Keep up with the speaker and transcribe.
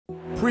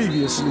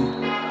Previously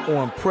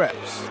on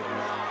Preps.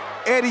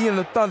 Eddie and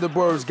the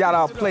Thunderbirds got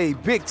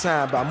outplayed big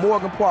time by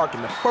Morgan Park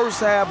in the first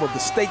half of the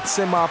state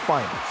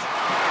semifinals.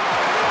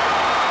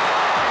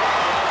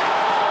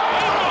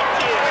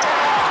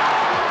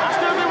 I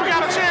still think we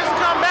got a chance to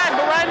come back,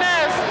 but right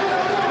now, it's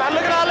not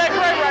looking all that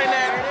great right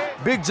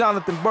now. Big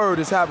Jonathan Bird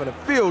is having a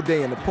field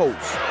day in the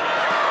post.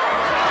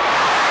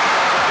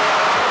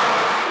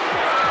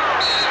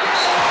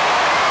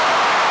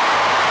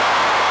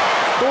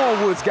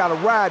 Thornwood's got to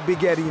ride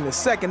Big Eddie in the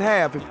second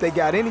half if they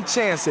got any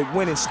chance at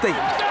winning state.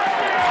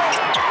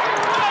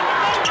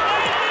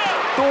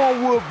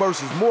 Thornwood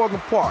versus Morgan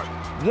Park,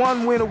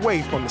 one win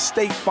away from the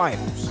state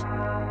finals.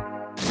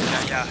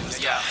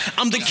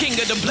 I'm the king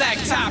of the black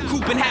top,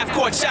 cooping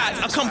half-court shots.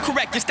 I come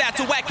correct, your stats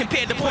are whack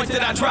compared to points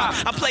that I drop.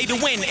 I play to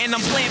win, and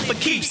I'm playing for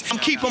keeps. I'm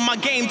keeping my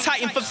game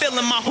tight and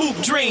fulfilling my hoop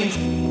dreams.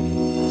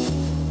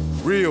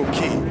 Real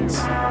kids.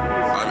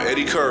 I'm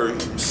Eddie Curry,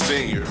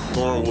 senior,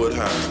 Thornwood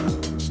High.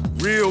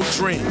 Real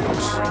dreams.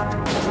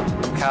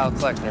 I'm Kyle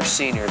Kleckner,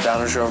 senior,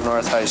 Downers Grove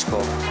North High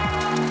School.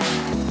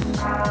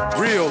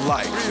 Real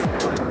life.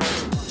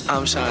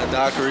 I'm Sean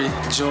Dockery,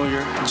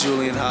 junior,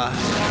 Julian High.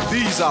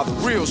 These are the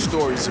real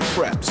stories of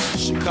Preps,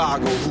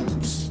 Chicago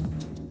hoops.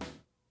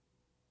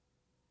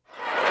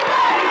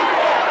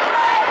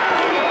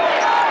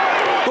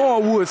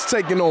 Thornwood's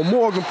taking on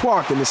Morgan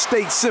Park in the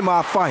state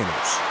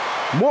semifinals.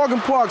 Morgan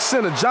Park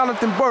center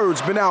Jonathan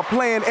Bird's been out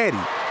playing Eddie,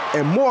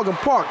 and Morgan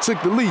Park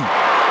took the lead.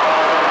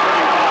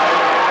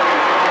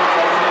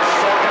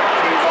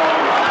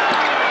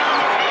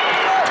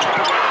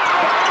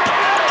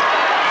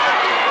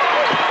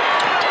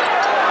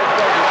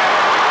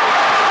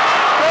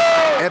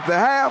 At the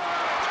half,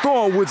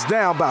 Thornwood's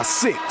down by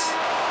 6.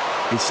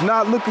 It's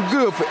not looking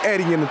good for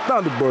Eddie and the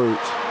Thunderbirds.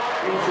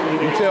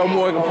 You tell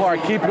Morgan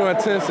Park, keep your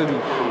intensity.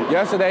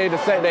 Yesterday,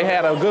 they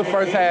had a good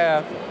first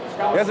half.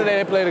 Yesterday,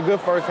 they played a good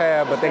first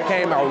half, but they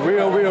came out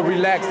real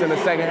relaxed in the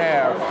second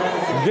half.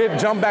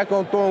 Jump back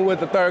on Thornwood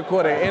the third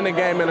quarter, end the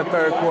game in the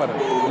third quarter.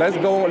 Let's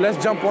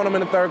jump on them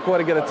in the third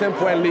quarter, get a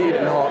 10-point lead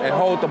and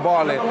hold the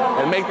ball in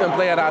and make them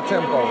play at our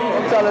tempo.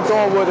 I'm telling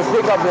Thornwood to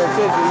pick up the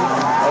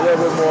intensity a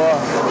little bit more.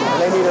 And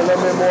they need a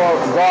little bit more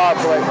guard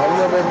play,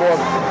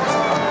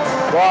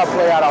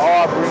 out of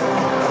Aubrey.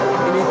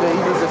 He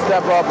needs to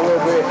step up a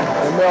little bit,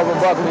 and Melvin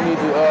Buckley needs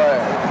to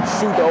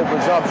shoot the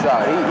open jump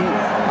shot.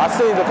 I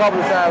seen a couple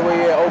of times where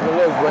he had open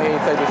looks, but he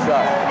didn't take the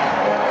shot.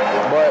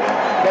 But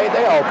they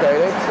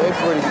okay.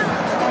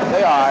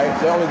 They all right.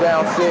 They only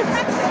down 6.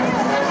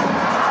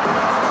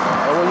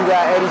 And when you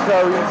got Eddie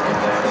Curry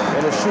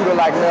and a shooter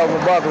like Melvin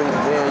Buckley,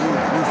 then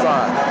you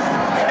fine.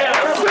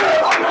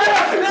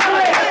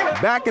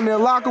 Back in their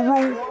locker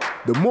room,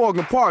 the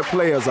Morgan Park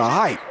players are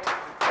hyped.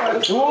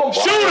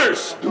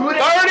 Shooters,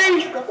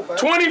 30,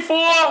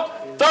 24,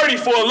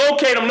 34.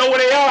 Locate them, know where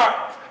they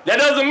are. That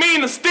doesn't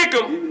mean to stick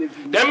them.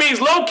 That means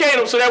locate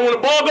them so that when the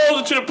ball goes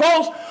into the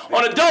post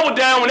on a double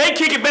down, when they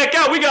kick it back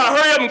out, we got to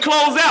hurry up and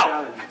close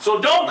out. So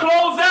don't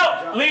close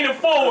out leaning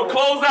forward,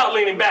 close out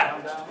leaning back.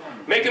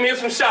 Make them hit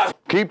some shots.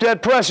 Keep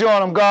that pressure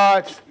on them,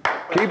 guards.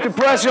 Keep the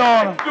pressure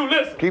on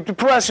them. Keep the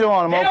pressure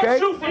on them, okay?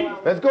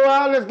 Let's go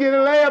out. Let's get a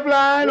layup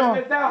line on.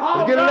 Let's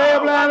get a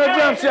layup line and a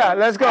jump shot.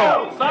 Let's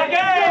go.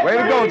 Way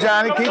to go,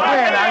 Johnny. Keep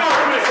playing.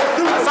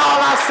 That's all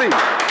I see.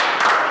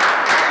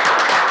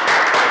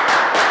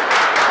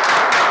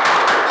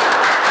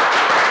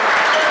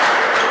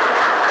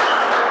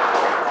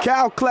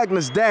 Kyle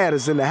Kleckner's dad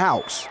is in the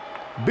house.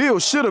 Bill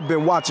should have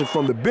been watching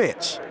from the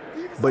bench,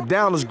 but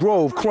Downers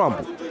Grove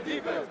crumbled.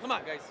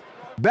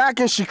 Back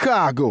in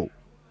Chicago,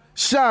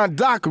 Sean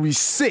Dockery's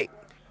sick,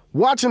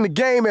 watching the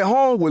game at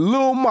home with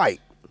Lil Mike.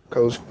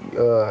 Coach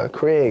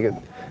Craig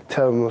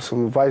tell them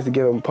some advice to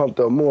get them pumped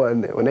up more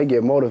when they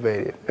get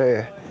motivated.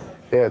 Man,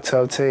 they're a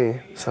tough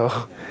team, so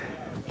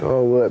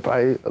Thornwood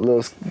probably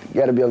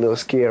got to be a little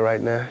scared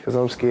right now, because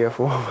I'm scared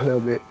for them a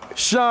little bit.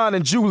 Sean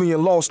and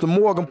Julian lost to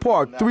Morgan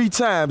Park 3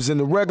 times in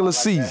the regular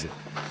season.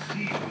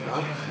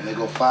 They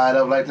go fired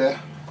up like that?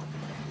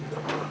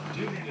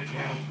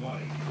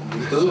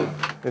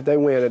 If they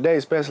win today,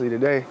 especially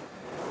today,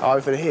 all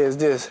we finna hear is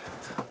this.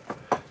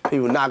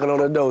 People knocking on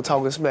the door,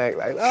 talking smack.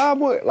 Like, oh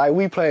boy, like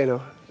we play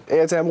them.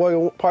 Every time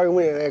Morgan Park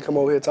win, they come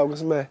over here talking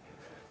smack.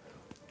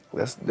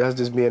 That's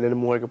just being in the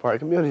Morgan Park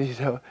community,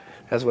 though.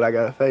 That's what I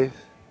gotta face.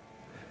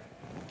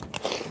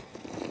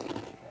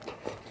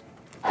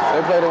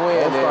 They play to win,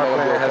 then they're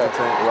gonna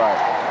hesitate. Right.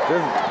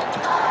 Just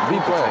be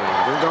playing.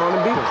 Just go on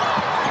and beat them.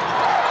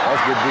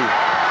 That's good beat.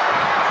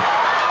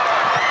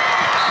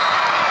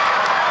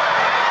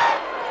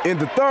 In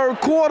the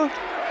third quarter,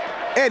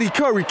 Eddie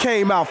Curry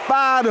came out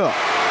fired up.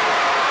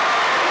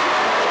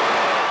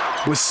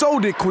 But so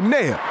did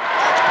Cornell.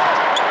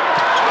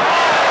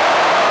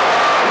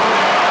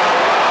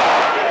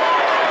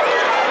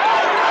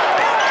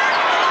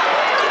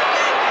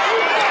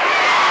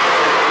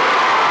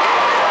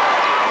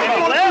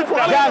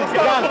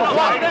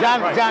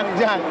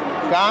 Johnny,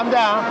 calm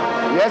down.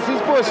 Yes,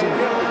 he's pushing.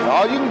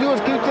 All you can do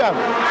is keep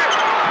jumping.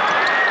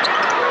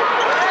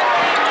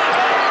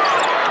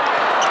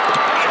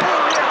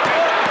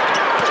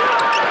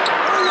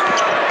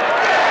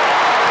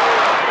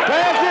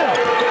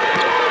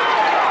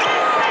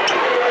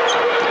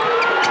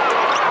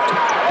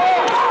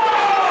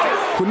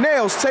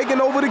 Cornell's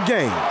taking over the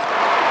game.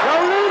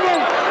 Don't leave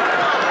him.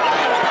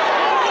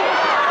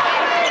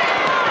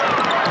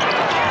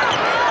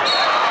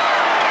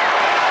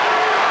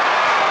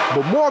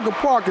 But Morgan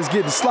Park is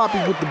getting sloppy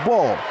with the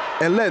ball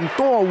and letting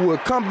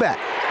Thornwood come back.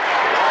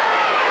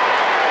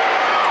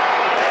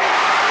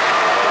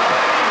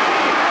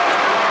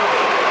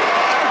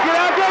 Get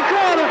out that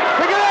corner.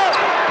 Pick it up.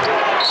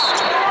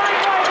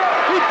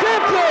 He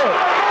tipped it.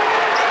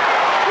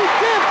 He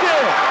tipped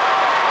it.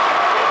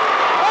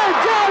 Hey,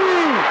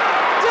 Jerry.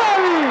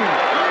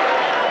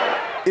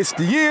 It's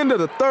the end of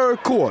the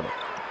third quarter,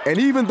 and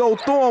even though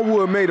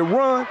Thornwood made a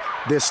run,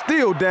 they're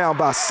still down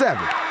by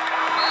 7.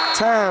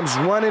 Time's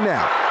running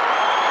out.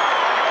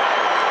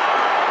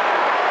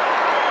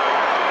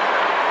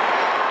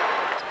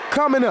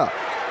 Coming up,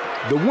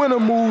 the winner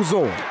moves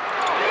on.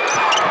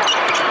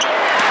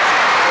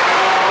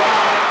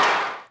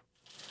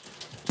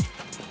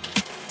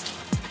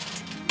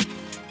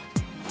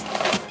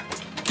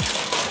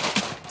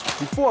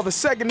 Before the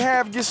second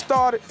half gets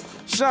started,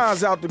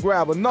 Sean's out to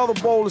grab another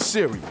bowl of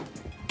cereal.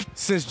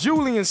 Since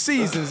Julian's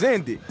season's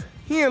ended,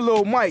 he and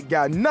Lil Mike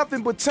got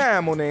nothing but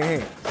time on their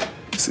hands.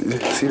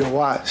 See the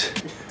watch?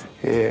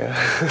 Yeah.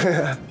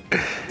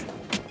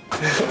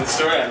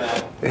 It's all right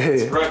now.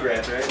 It's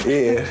Rugrats, right?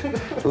 Yeah.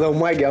 Lil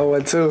Mike got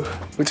one too.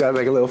 We tried to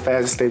make a little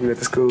fashion statement at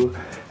the school.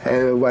 And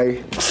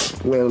everybody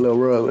wearing a little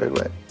rug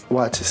like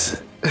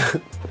watches.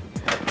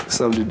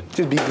 Something to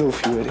just be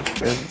goofy with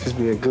it. Man. Just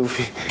being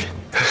goofy.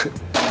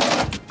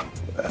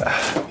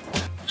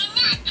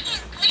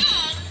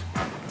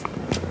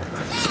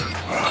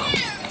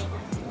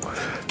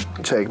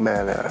 Check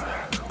man out.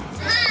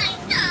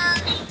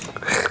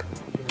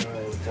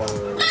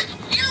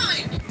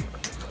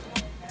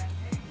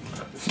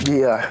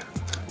 Yeah,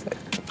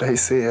 they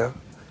see him.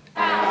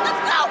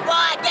 Let's go,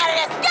 boy. Get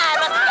it. Let's go.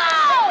 Let's go.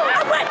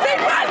 I went to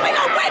run. We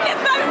gonna win this,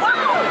 baby.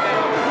 Whoa.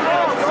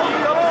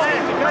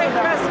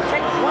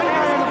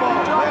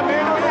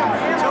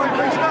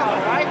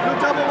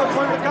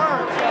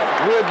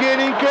 We're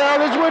getting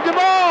careless with the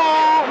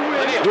ball.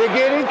 We're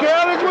getting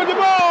careless with the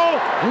ball.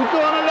 You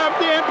throwing a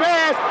left-hand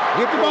pass.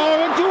 Get the ball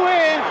in 2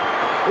 hands.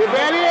 If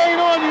Batty ain't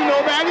on you,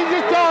 nobody's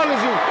as tall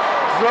as you.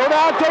 Slow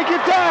down, take your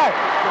time.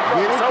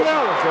 Get it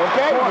careless,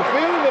 okay? You're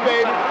feeling it,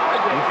 baby.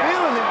 You're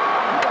feeling it.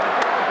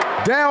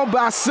 Down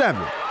by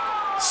 7.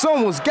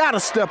 Someone's got to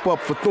step up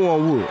for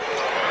Thornwood.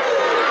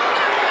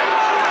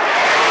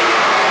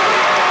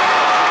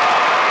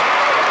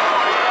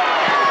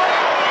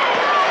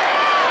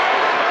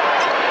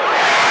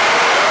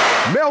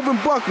 Melvin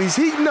Buckley's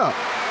heating up,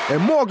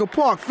 and Morgan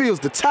Park feels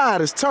the tide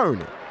is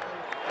turning.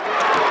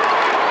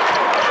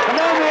 Come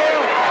on,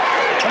 Neil.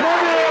 Come on,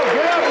 Neil.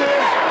 Get up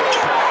there.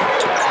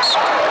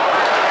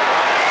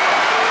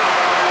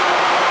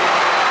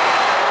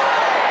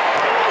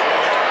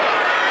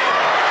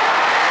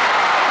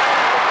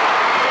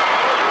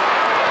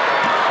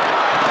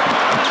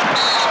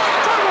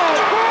 Come on,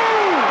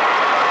 boom.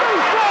 Be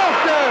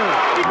softer.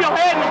 Keep your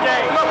head in the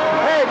game.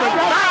 Hey, but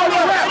that's how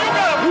you rap. You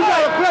got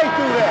to play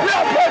through that.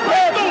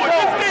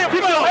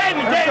 Keep your head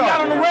in the game, not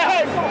on the rap.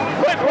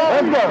 Let's go.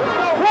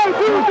 1,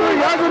 2, 3.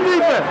 How's the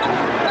defense?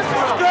 Let's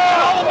go.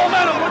 All the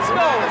momentum. Let's go.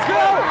 Let's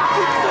go.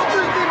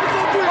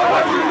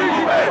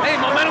 Hey,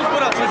 momentum's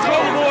put up. Let's go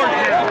more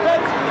again.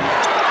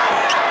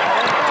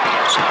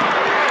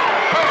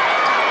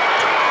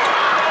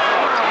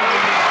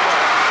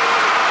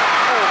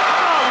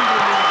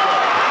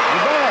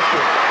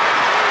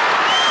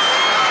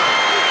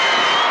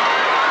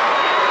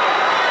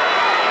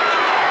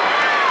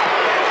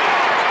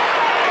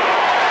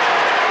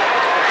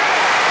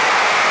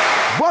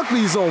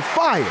 Buckley's on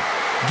fire,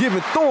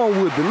 giving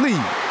Thornwood the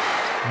lead.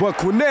 But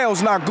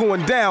Cornell's not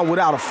going down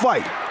without a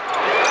fight.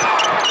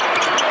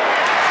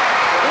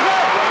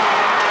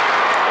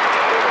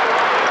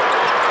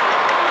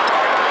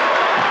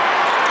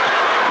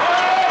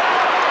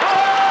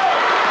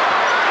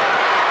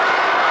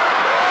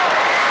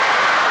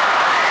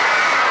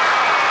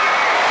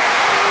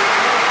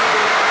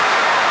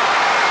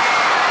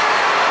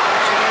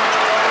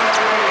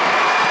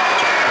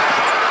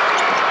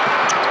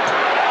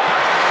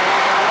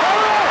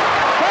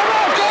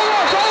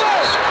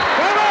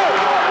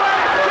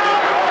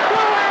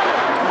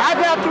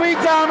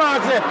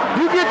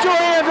 You get your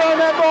hands on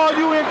that ball,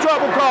 you in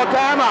trouble. Call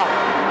timeout.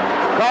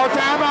 Call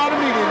timeout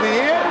immediately.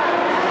 Here.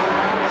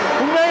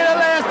 Who made that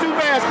last 2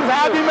 baskets?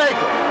 How'd he make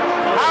it?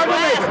 How'd he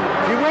make it?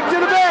 He went to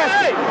the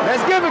basket.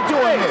 Let's give it to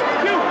him here.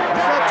 You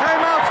got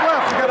timeouts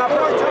left. You got 4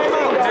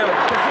 timeouts.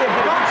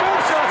 No jump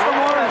shots for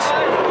Lawrence.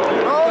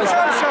 No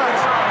jump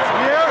shots.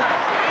 Yeah.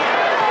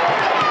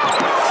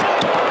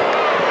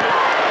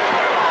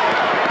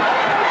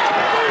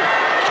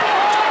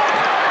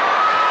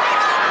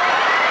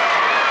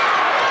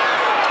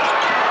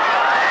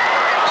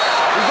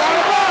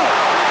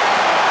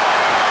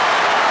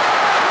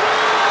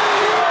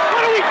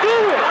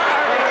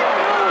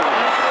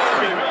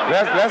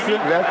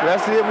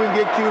 Let's see if we can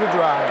get Q to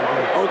drive.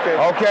 Okay.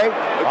 Okay?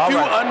 Q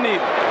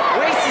unneeded.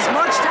 Waste as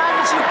much time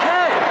as you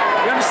can.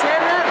 You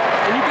understand that?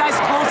 And you guys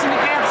closing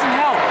the gaps in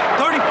hell.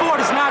 34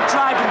 does not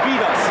drive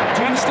beat us.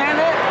 Do you understand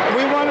that?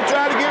 We want to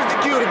try to get the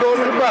cue to go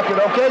to the bucket,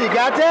 okay? You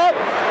got that?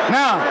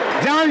 Now,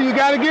 Johnny, you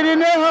got to get in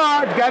there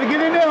hard. You got to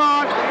get in there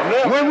hard.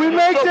 When we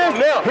make this,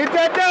 hit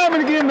that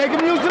diamond again. Make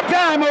him use some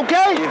time,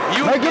 okay?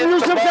 Make him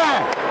use some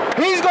time.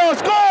 He's going to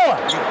score.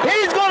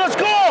 He's going to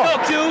score.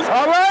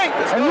 All right?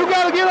 And you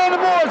got to get on the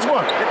boards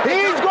for him.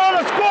 He's going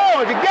to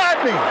score. You got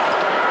me.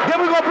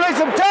 Then we're going to play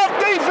some tough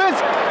defense.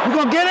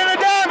 We're going to get in a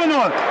diamond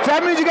on it. So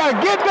that means you got to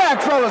get back,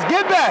 fellas.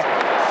 Get back.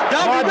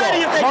 Don't be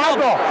ready if they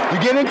come. You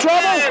get in trouble?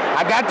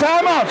 I got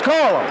timeouts.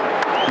 Call them.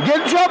 You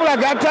get in trouble? I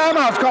got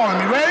timeouts. Calling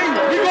me. Ready?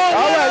 You going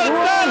all right.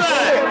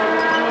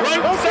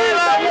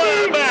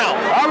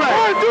 All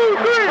right. 1,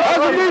 2, 3. That's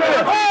the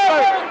defense.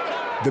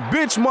 The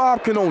bench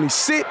mob can only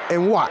sit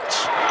and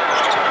watch.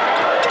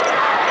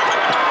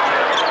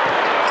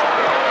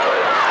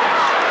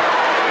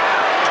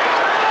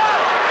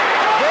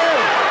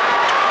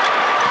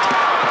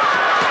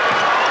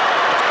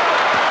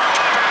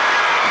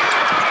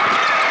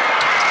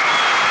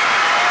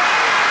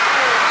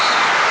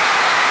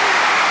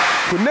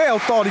 Cornell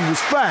thought he was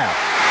fouled.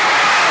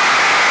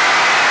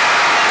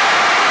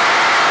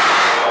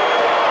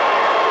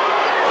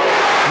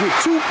 With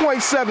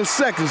 2.7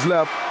 seconds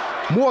left,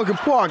 Morgan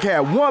Park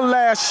had one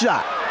last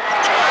shot.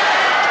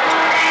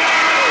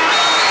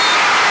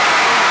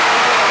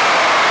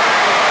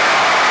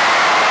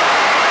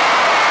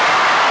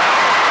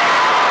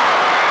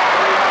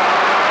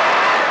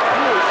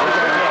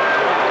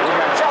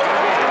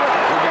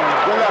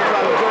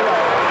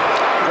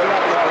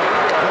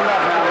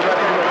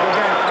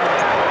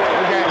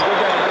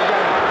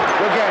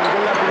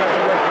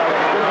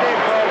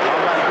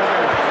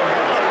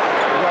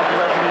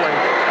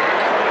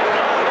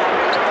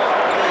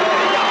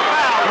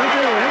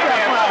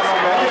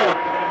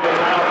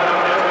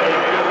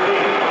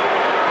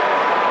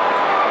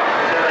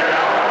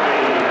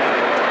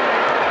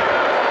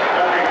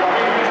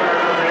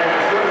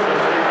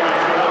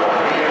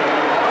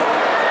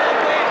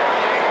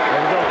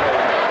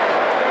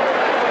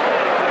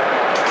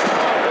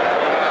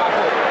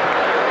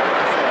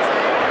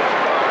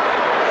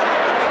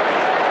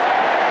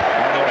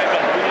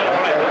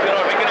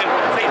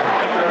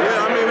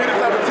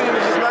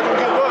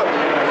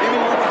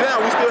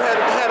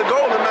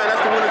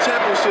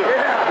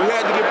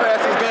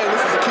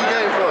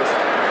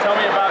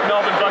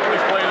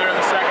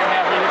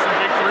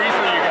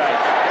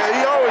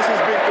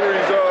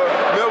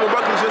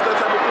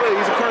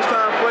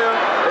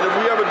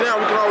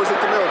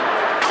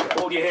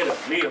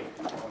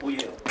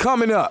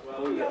 Coming up,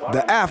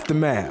 the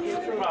aftermath,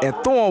 and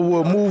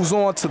Thornwood moves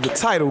on to the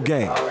title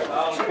game.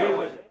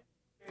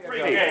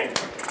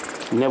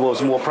 Never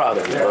was more proud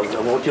of you, brother.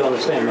 I want you to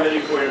understand that.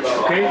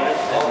 Okay?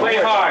 Play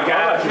hard,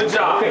 guys. Good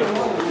job. Okay.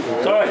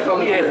 It's all right.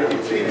 Hold your head up.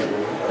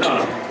 No.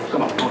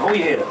 Come on. Hold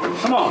your head up.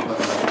 Come on.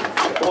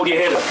 Hold your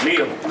head up.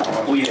 Liam.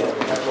 Hold your head up.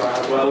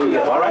 Hold your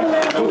head up. All right?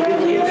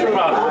 You're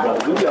proud of you,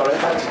 brother. You'll be all right.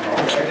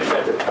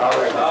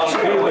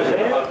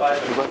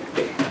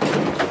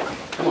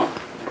 Come on.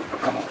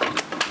 Come on.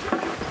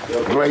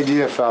 Great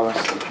year, fellas.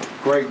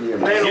 Great year.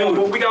 We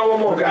got one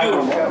more, guys.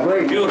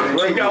 Great year.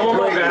 We got one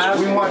more, guys.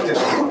 We want this.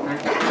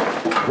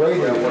 Great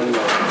year.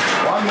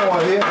 One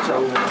more here.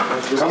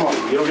 Come on.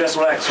 You just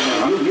relax.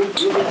 You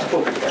get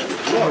focused.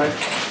 All right.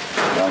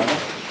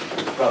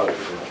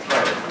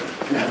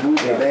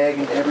 Move your bag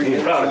and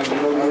everything.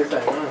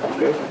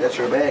 That's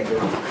your bag,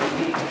 dude.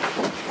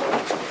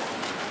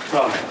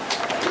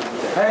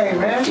 Hey,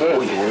 man.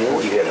 Hold your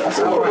head up.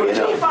 Hold your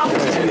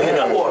head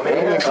up,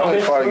 man.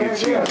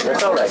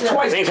 That's all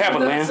right. Things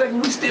happen, man.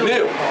 Neil,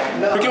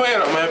 pick your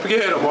head up, man. Pick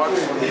your head up, Mark.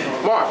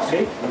 Mark.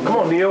 Come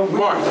on, Neil.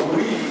 Mark.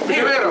 Pick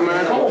your head up,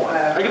 man. Come on.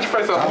 Hey, get your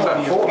face off the top.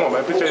 Come on,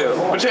 man. Put your head up.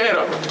 Put your head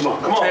up.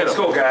 Come on, let's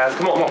go, guys.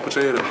 Come on, put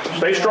your head up.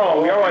 Stay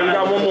strong. All right, you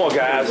got one more,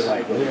 guys.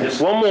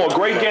 One more.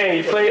 Great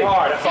game. You played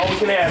hard. That's all we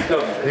can ask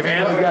of you.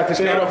 Man, you got this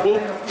head up, fool.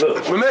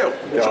 Look, Neil,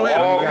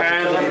 all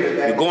kinds of,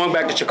 you're going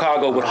back to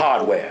Chicago with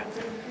hardware.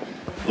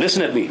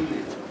 Listen at me.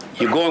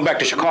 You're going back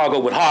to Chicago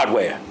with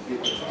hardware,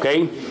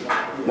 okay?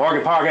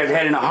 Morgan Park has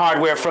had any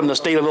hardware from the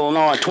state of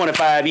Illinois in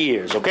 25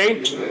 years,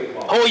 okay?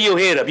 Hold your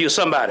head up, you're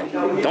somebody.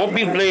 Don't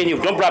be playing you,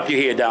 don't drop your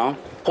head down.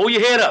 Hold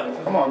your head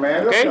up. Come on,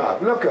 man, look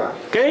up, look up.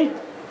 Okay?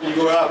 You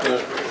go out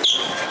there.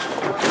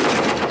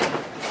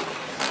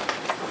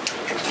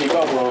 Keep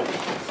up,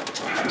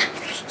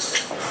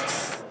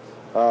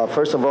 bro.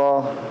 First of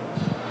all,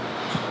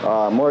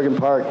 Morgan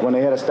Park, when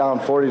they had us down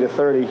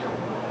 40-30,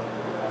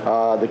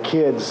 the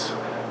kids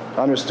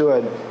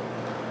understood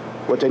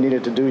what they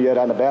needed to do yet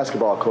on the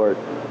basketball court.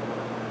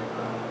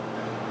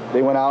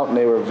 They went out and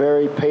they were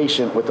very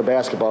patient with the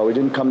basketball. We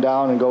didn't come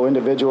down and go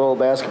individual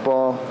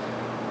basketball.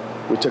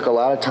 We took a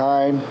lot of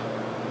time.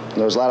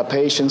 There was a lot of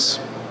patience.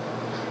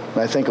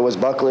 And I think it was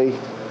Buckley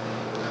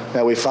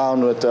that we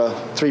found with the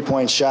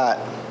three-point shot.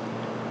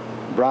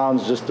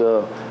 Brown's just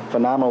a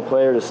phenomenal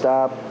player to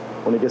stop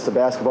when he gets the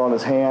basketball in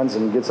his hands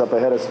and gets up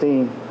ahead of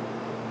steam.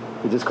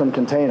 We just couldn't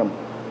contain him.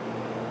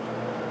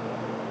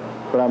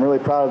 But I'm really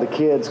proud of the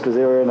kids because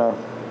they were in a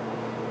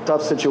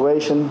tough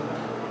situation.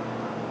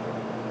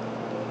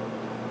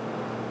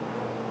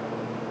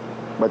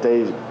 but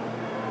they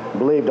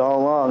believed all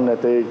along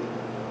that they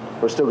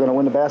were still going to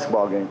win the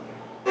basketball game.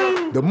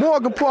 The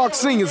Morgan Park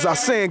seniors are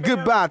saying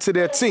goodbye to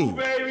their team.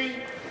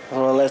 I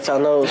want to let y'all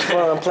know it was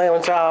fun playing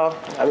with y'all.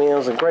 I mean, it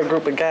was a great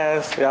group of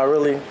guys. Y'all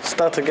really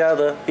stuck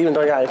together. Even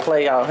though y'all didn't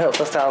play, y'all helped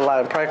us out a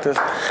lot in practice.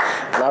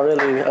 And I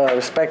really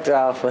respect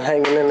y'all for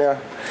hanging in there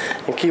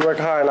and keep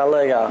working hard, and I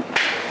love y'all.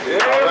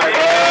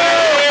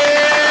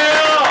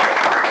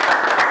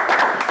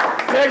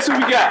 Next, who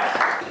we got?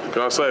 What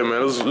can I say,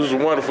 man? This was a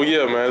wonderful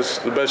year, man. It's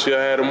the best year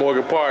I had in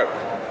Morgan Park.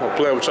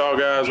 Playing with y'all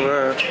guys,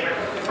 man.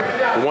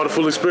 A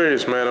wonderful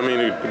experience, man. I mean,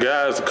 the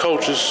guys, the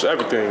coaches,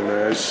 everything,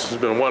 man. It's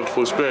been a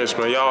wonderful experience,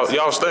 man. Y'all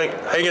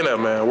hang in there,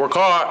 man. Work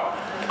hard.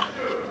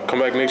 Come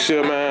back next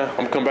year, man. I'm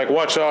gonna come back and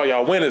watch y'all.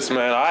 Y'all win this,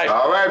 man. All right?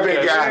 All right,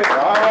 big guy.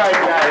 All right,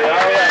 guy.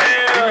 All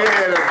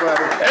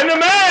right. And the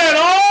man,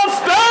 all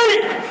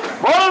state,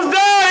 brought us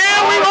down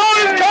here. We on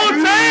his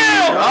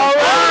coattail. All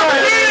right.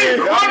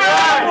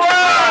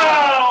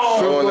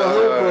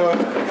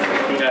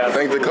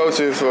 Thank the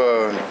coaches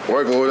for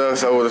working with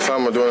us over the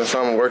summer, during the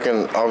summer,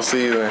 working off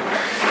season,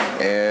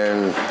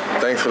 and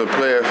thanks for the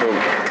players for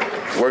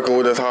working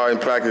with us hard in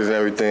practice and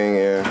everything.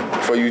 And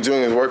for you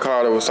juniors, work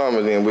hard over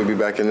summer, then we'll be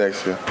back in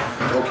next year.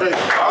 Okay.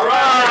 All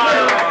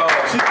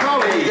right. She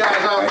calling you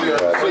guys out here.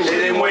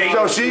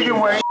 So she can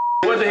wait.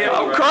 What the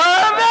hell? I'm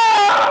crying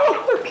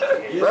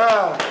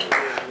now.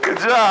 Good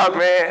job,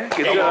 man.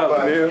 Good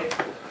job, man.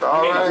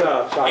 All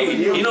right. Hey,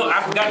 you know,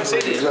 I forgot to say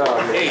this.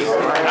 Hey,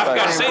 I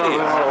forgot to say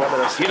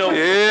this. You know,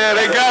 yeah,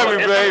 they got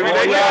me, baby.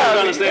 They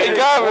got me. They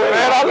got me,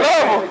 man. I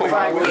love them.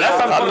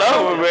 I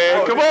love them,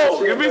 man. Come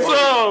on, give me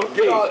some.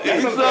 Give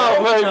me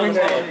some, baby.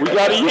 We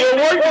got a year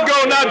work to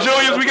go now,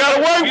 Julius. We got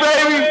to work,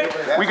 baby.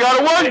 We got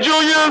to work,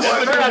 Julius.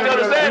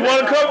 We want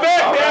to come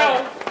back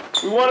now.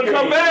 We want to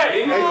come back.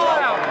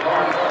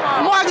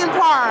 Morgan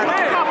Park.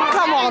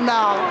 Come on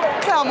now.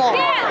 Come on.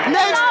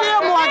 Next year,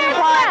 Morgan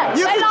Park.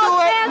 You can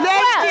do it.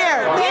 Next year.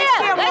 Next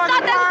year,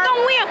 Morgan Park.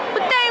 Don't win,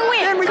 but they ain't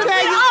win. Let me This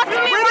tell is you.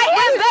 ultimate right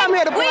here,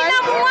 baby. We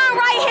number one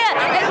right here.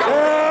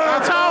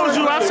 I told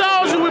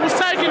you we was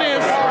taking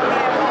this.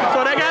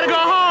 So they gotta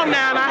go home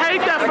now, and I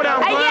hate that for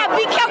them. Hey, yeah,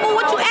 be careful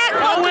what you ask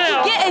for.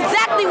 You get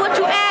exactly what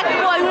you ask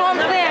for, you know what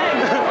I'm saying?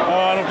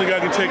 Oh, I don't think I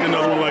can take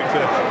another one like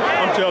that.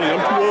 I'm telling you,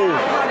 I'm too old.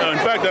 In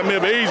fact, I may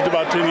have aged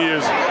about 10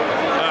 years.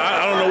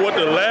 I don't know what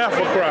to laugh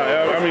or cry.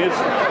 I mean, it's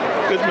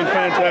been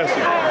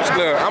fantastic.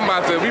 Look,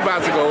 we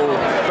about to go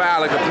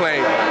file a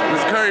complaint.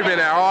 This Curry been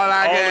at all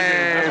our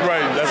games. That's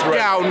right, that's right.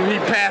 Scouting, he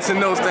passing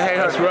notes to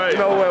Hayhurst. That's right. You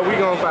know what, we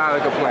gonna file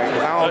a complaint.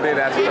 I don't think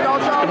that's right.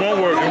 It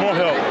won't work, it won't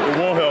help, it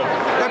won't help.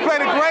 They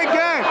played a great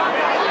game.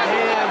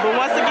 Yeah, but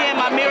once again,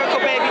 my miracle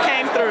baby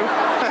came through.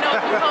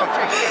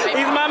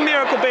 He's my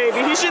miracle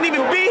baby. He shouldn't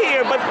even be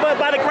here, but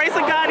by the grace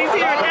of God, he's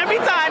here. And every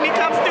time he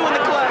comes through in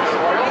the clutch.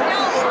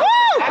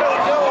 Woo!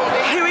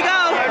 Here we go.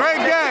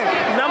 Great game.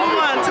 Number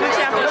one to the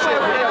championship.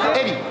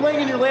 Eddie,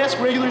 playing in your last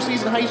regular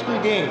season high school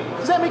game,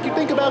 does that make you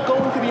think about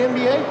going to the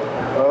NBA?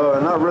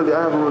 Not really.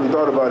 I haven't really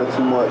thought about it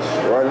too much.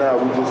 Right now,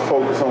 we just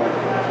focus on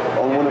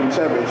winning the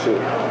championship.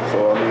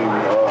 So I mean,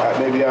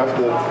 maybe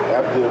after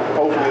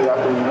hopefully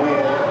after we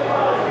win,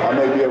 I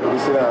may be able to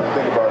sit down and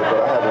think about it.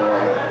 But I haven't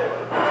right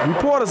now.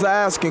 Reporters are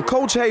asking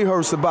Coach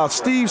Hayhurst about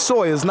Steve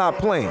Sawyer's not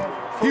playing.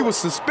 He was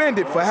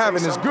suspended for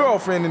having his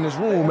girlfriend in his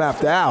room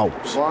after hours.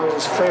 As long as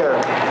it's fair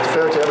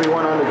to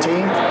everyone on the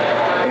team,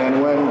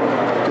 and when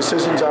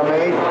decisions are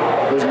made,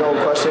 there's no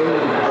questioning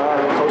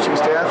the coaching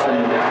staff.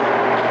 And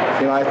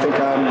you know, I think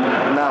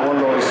I'm not one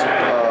of those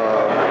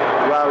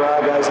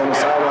rah-rah guys on the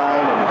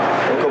sideline,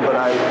 but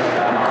I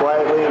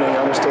quietly and I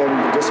understand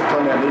the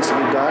discipline that needs to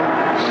be done,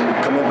 and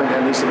the commitment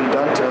that needs to be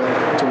done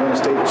to win a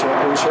state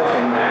championship.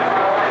 And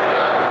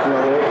you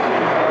know,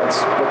 that's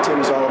what team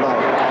is all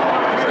about.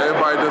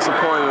 Everybody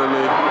disappointed in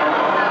me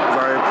because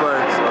I ain't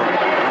playing, so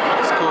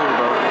it's cool,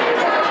 though.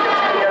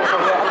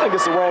 I think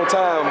it's the wrong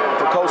time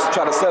for coach to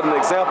try to set an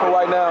example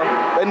right now.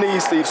 They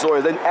need Steve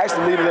Sawyer. They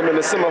actually needed him in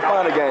the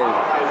semifinal game.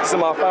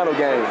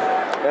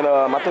 And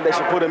I think they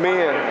should put him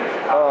in.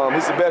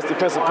 He's the best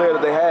defensive player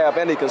that they have,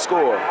 and he can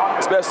score,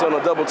 especially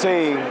on a double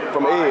team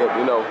from Ed,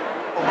 you know.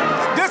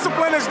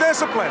 Discipline is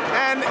discipline,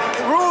 and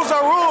rules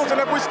are rules, and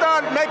if we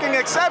start making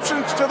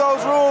exceptions to those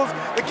rules,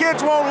 the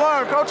kids won't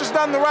learn. Coach has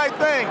done the right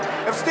thing.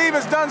 If Steve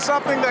has done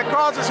something that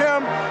causes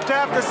him to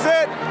have to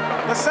sit,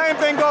 the same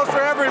thing goes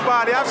for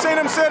everybody. I've seen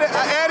him sit,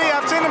 Eddie,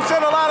 I've seen him sit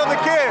a lot of the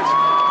kids.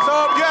 So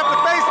you have to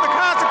face the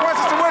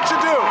consequences to what you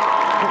do.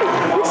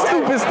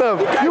 Stupid stuff.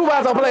 You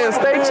about to play a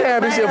state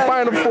championship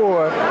Final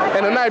Four,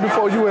 and the night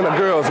before you in a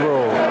girl's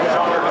room.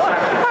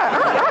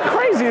 How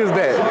crazy is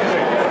that?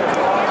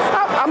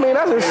 I mean,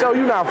 that just show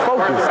you not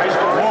focused.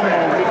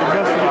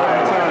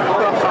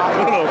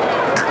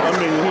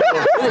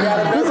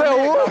 You said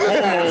what?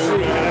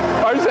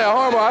 Oh, you said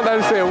hormone. I thought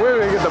you said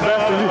women get the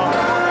best of you.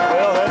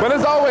 But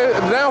it's always,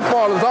 the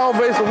downfall is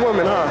always for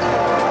women, huh?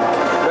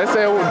 They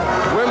say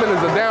women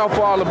is the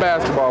downfall of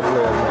basketball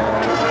players,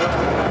 man.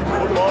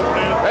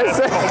 They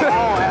say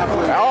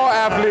all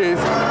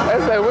athletes. They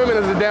say women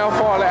is the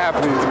downfall of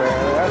athletes,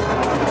 man.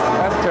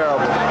 That's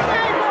terrible.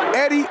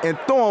 Eddie and and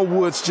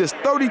Thornwood's just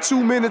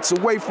 32 minutes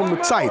away from the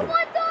title.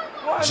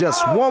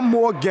 Just one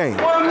more game.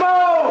 One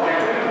more!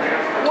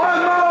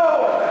 One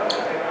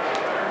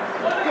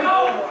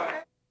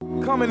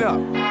more! Coming up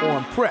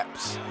on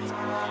Preps,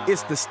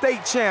 it's the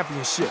state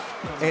championship,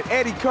 and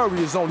Eddie Curry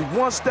is only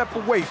one step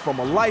away from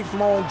a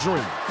lifelong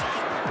dream.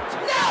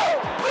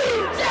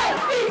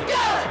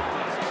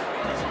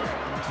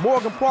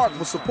 Morgan Park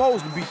was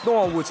supposed to be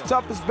Thornwood's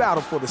toughest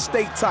battle for the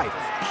state title.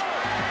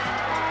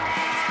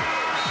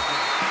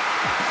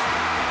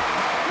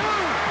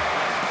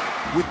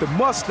 With the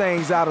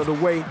Mustangs out of the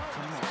way,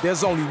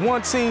 there's only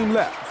one team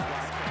left,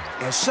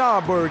 and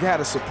Schaumburg had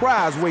a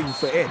surprise waiting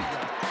for Eddie.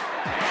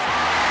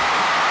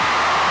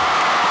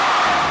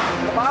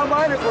 The bottom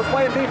line is we're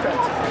playing defense.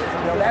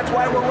 You know, that's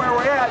why we're where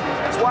we're at.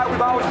 That's why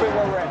we've always been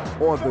where we're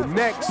at. On the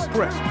next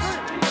Preps.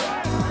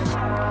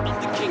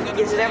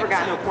 Has it ever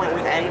gotten to a point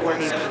with Eddie where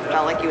he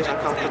felt like he was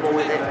uncomfortable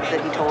with it,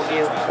 that he told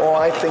you? Well,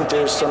 I think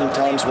there's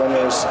sometimes when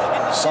there's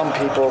some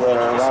people that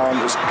are around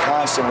just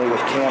constantly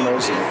with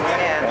cameras, and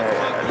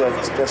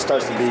that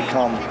starts to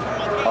become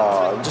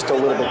just a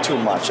little bit too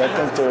much. I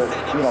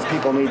think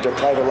people need their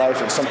private life,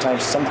 and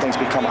sometimes some things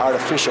become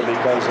artificial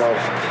because of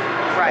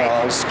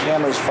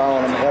cameras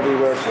following them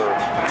everywhere.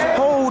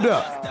 Hold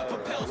up.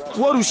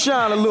 What do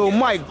Sean and Lil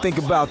Mike think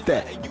about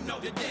that?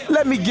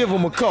 Let me give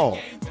him a call.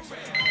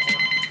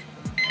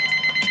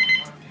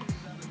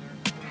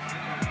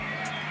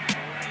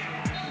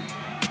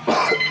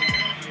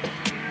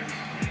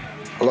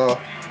 Hello?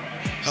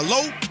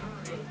 Hello?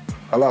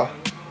 Hello?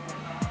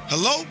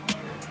 Hello?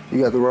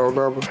 You got the wrong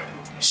number?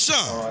 Sean,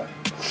 all right.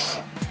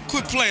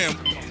 Quit playing.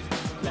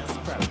 Let's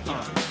prep.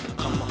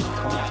 Come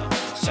on.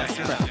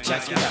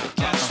 Check it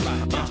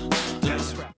out.